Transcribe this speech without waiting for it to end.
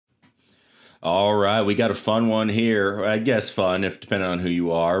All right, we got a fun one here. I guess fun, if depending on who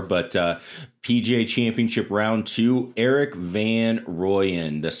you are. But PGA Championship Round 2, Eric Van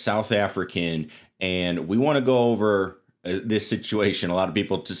Rooyen, the South African. And we want to go over this situation. A lot of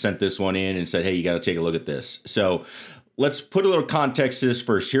people sent this one in and said, hey, you got to take a look at this. So let's put a little context to this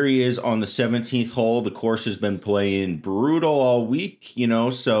first. Here he is on the 17th hole. The course has been playing brutal all week,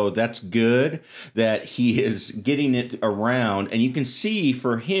 so that's good that he is getting it around. And you can see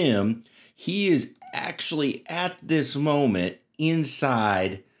for him, he is actually at this moment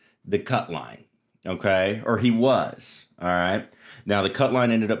inside the cut line, okay? Or he was, all right? Now, the cut line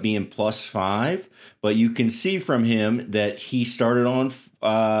ended up being +5, but you can see from him that he started on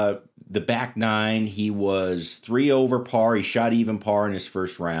the back nine. He was 3 over par. He shot even par in his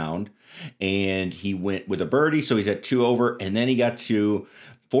first round, and he went with a birdie, so he's at 2 over, and then he got to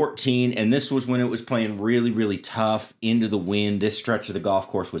 14, and this was when it was playing really, really tough into the wind. This stretch of the golf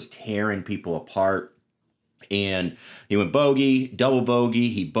course was tearing people apart, and he went bogey, double bogey.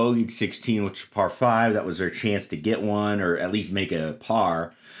 He bogeyed 16, which was par 5. That was their chance to get one or at least make a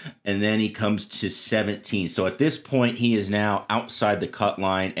par, and then he comes to 17. So at this point, he is now outside the cut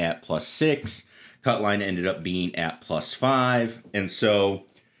line at +6. Cut line ended up being at +5, and so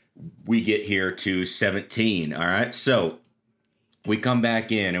we get here to 17, all right? So we come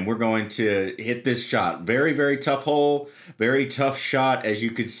back in, and we're going to hit this shot. Very, very tough hole. Very tough shot. As you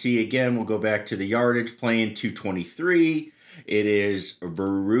can see, again, we'll go back to the yardage, playing 223. It is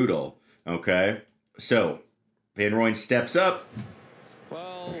brutal, okay? So, Van Rooyen steps up.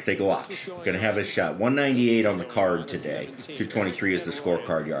 Let's take a watch. Going to have his shot. 198 on the card today. 223 is the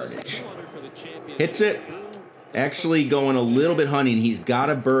scorecard yardage. Hits it. Actually going a little bit hunting. He's got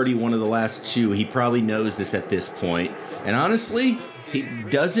a birdie one of the last two. He probably knows this at this point. And honestly, he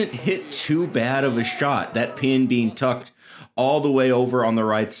doesn't hit too bad of a shot. That pin being tucked all the way over on the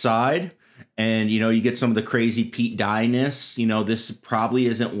right side. And, you get some of the crazy Pete Dye-ness. This probably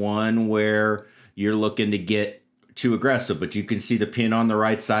isn't one where you're looking to get too aggressive. But you can see the pin on the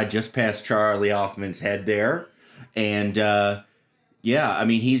right side just past Charlie Hoffman's head there. And, yeah, I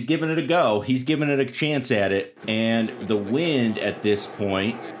mean, he's giving it a go. He's giving it a chance at it. And the wind at this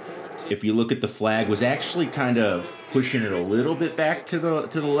point, if you look at the flag, was actually kind of pushing it a little bit back to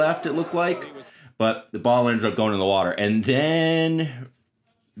the left, it looked like. But the ball ends up going in the water. And then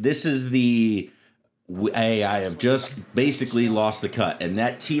this is hey, I have just basically lost the cut. And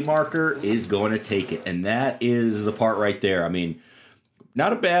that tee marker is going to take it. And that is the part right there. I mean,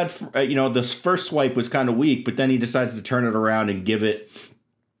 not a bad, the first swipe was kind of weak, but then he decides to turn it around and give it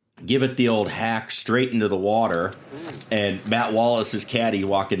the old hack straight into the water. And Matt Wallace's caddy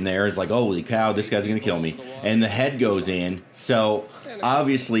walking there is like, holy cow, this guy's going to kill me. And the head goes in. So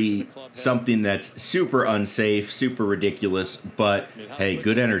obviously something that's super unsafe, super ridiculous, but hey,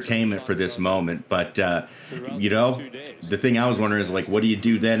 good entertainment for this moment. But, the thing I was wondering is like, what do you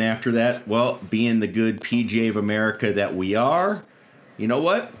do then after that? Well, being the good PGA of America that we are, you know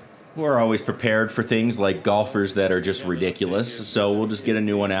what? We're always prepared for things like golfers that are just ridiculous. So we'll just get a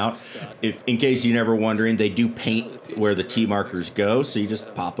new one out. In case you're never wondering, they do paint where the tee markers go. So you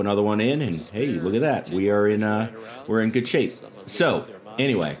just pop another one in, and hey, look at that. We're in good shape. So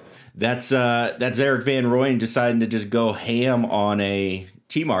anyway, that's Eric Van Rooyen deciding to just go ham on a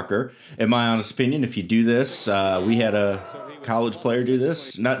tee marker. In my honest opinion, if you do this, we had a college player do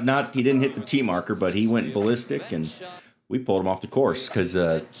this. Not he didn't hit the tee marker, but he went ballistic, and we pulled him off the course because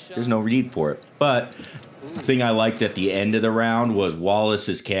there's no need for it. But the thing I liked at the end of the round was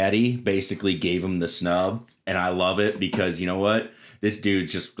Wallace's caddy basically gave him the snub. And I love it because, you know what? This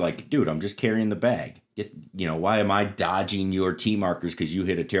dude's just like, dude, I'm just carrying the bag. Why am I dodging your tee markers because you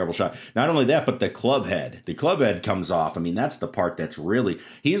hit a terrible shot? Not only that, but the club head. The club head comes off. I mean, that's the part that's really...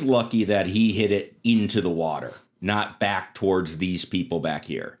 He's lucky that he hit it into the water, not back towards these people back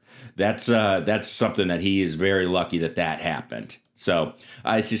here. That's something that he is very lucky that happened. So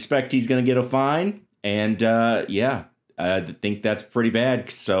I suspect he's going to get a fine. And I think that's pretty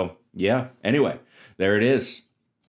bad. So yeah, anyway, there it is.